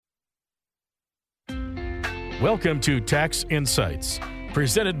Welcome to Tax Insights,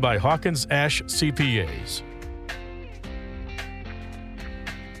 presented by Hawkins Ash CPAs.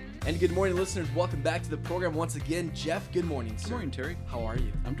 And good morning, listeners. Welcome back to the program once again. Jeff, good morning, sir. Good morning, Terry. How are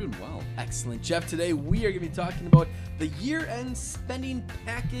you? I'm doing well. Excellent. Jeff, today we are going to be talking about the year-end spending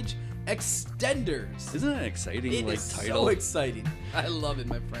package extenders. Isn't that an exciting It is title? so exciting. I love it,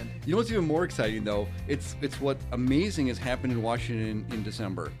 my friend. You know what's even more exciting, though? It's what amazing has happened in Washington in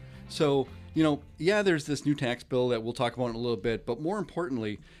December. So, there's this new tax bill that we'll talk about in a little bit, but more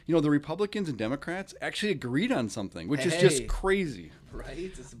importantly, the Republicans and Democrats actually agreed on something, which is just crazy. Right?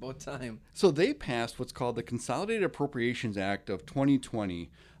 It's about time. So they passed what's called the Consolidated Appropriations Act of 2020,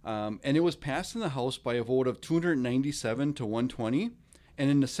 and it was passed in the House by a vote of 297 to 120, and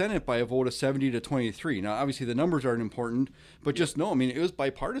in the Senate by a vote of 70 to 23. Now, obviously, the numbers aren't important, but just know, it was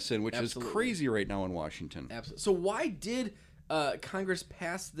bipartisan, which is crazy right now in Washington. Absolutely. So why did Congress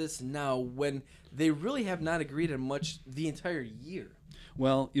pass this now when they really have not agreed on much the entire year?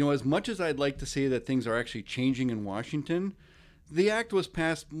 Well, as much as I'd like to say that things are actually changing in Washington, the act was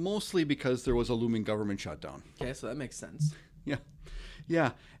passed mostly because there was a looming government shutdown. Okay, so that makes sense.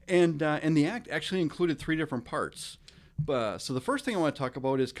 Yeah. And the act actually included three different parts. So the first thing I want to talk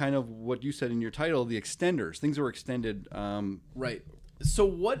about is kind of what you said in your title, the extenders, things that were extended. Right. So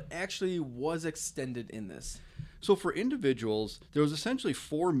what actually was extended in this? So for individuals, there was essentially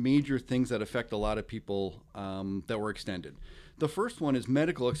four major things that affect a lot of people that were extended. The first one is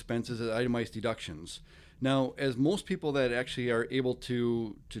medical expenses as itemized deductions. Now, as most people that actually are able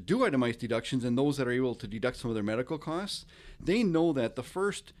to do itemized deductions and those that are able to deduct some of their medical costs, they know that the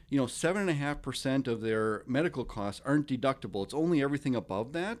first 7.5% of their medical costs aren't deductible. It's only everything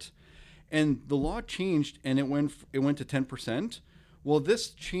above that. And the law changed and it went to 10%. Well, this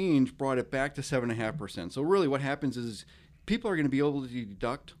change brought it back to 7.5%. So really what happens is people are going to be able to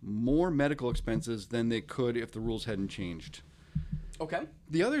deduct more medical expenses than they could if the rules hadn't changed. Okay.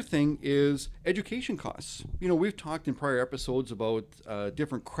 The other thing is education costs. We've talked in prior episodes about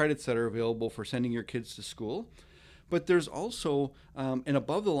different credits that are available for sending your kids to school. But there's also an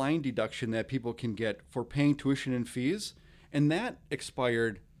above-the-line deduction that people can get for paying tuition and fees. And that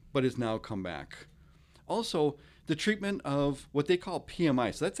expired, but has now come back. Also, the treatment of what they call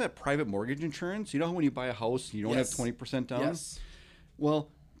PMI. So that's that private mortgage insurance. You know how when you buy a house, you don't have 20% down? Yes.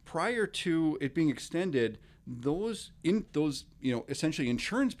 Well, prior to it being extended, those essentially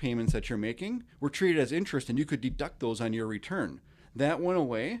insurance payments that you're making were treated as interest and you could deduct those on your return. That went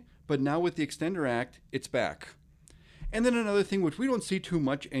away, but now with the Extender Act, it's back. And then another thing, which we don't see too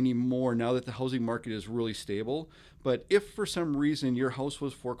much anymore now that the housing market is really stable, but if for some reason your house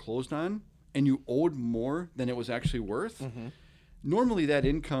was foreclosed on and you owed more than it was actually worth, normally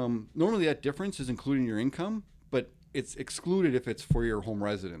that difference is included in your income, but it's excluded if it's for your home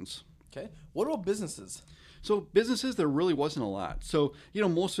residence. Okay. What about businesses? So businesses, there really wasn't a lot. So,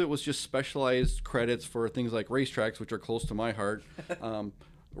 most of it was just specialized credits for things like racetracks, which are close to my heart,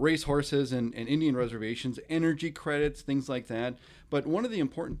 race horses and Indian reservations, energy credits, things like that. But one of the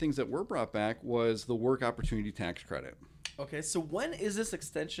important things that were brought back was the work opportunity tax credit. Okay, so when is this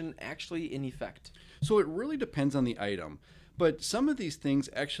extension actually in effect? So it really depends on the item. But some of these things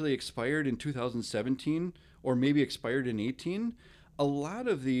actually expired in 2017 or maybe expired in 18. A lot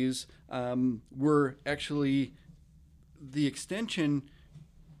of these were actually the extension.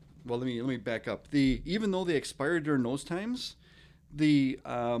 Well, let me back up. Even though they expired during those times, the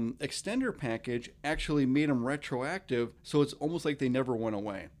extender package actually made them retroactive, so it's almost like they never went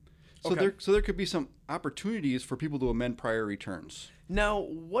away. So there could be some opportunities for people to amend prior returns. Now,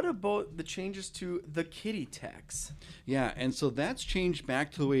 what about the changes to the kiddie tax? Yeah, and so that's changed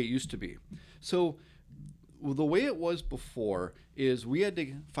back to the way it used to be. So the way it was before is we had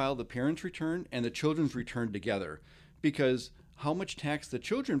to file the parents' return and the children's return together because how much tax the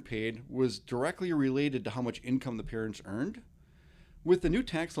children paid was directly related to how much income the parents earned. With the new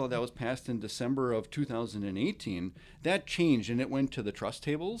tax law that was passed in December of 2018, that changed and it went to the trust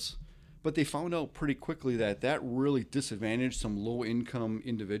tables. But they found out pretty quickly that really disadvantaged some low-income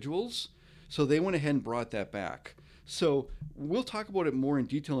individuals. So they went ahead and brought that back. So we'll talk about it more in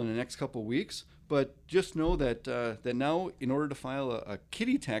detail in the next couple of weeks. But just know that now, in order to file a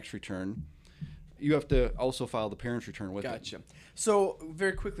kiddie tax return, you have to also file the parents' return with it. Gotcha. So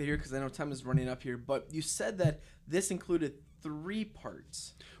very quickly here, because I know time is running up here, but you said that this included 3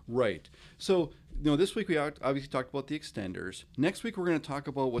 parts. Right. So, this week we obviously talked about the extenders. Next week we're going to talk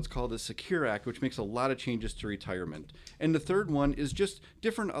about what's called the Secure Act, which makes a lot of changes to retirement. And the third one is just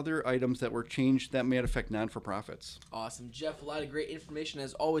different other items that were changed that may affect non-for-profits. Awesome. Jeff, a lot of great information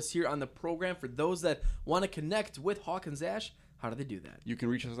as always here on the program. For those that want to connect with Hawkins Ash, How do they do that? You can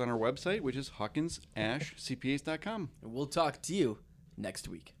reach us on our website, which is HawkinsAshCPAs.com. And we'll talk to you next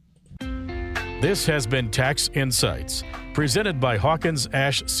week. This has been Tax Insights, presented by Hawkins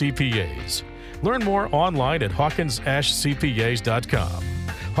Ash CPAs. Learn more online at HawkinsAshCPAs.com.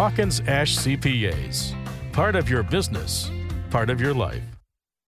 Hawkins Ash CPAs. Part of your business, part of your life.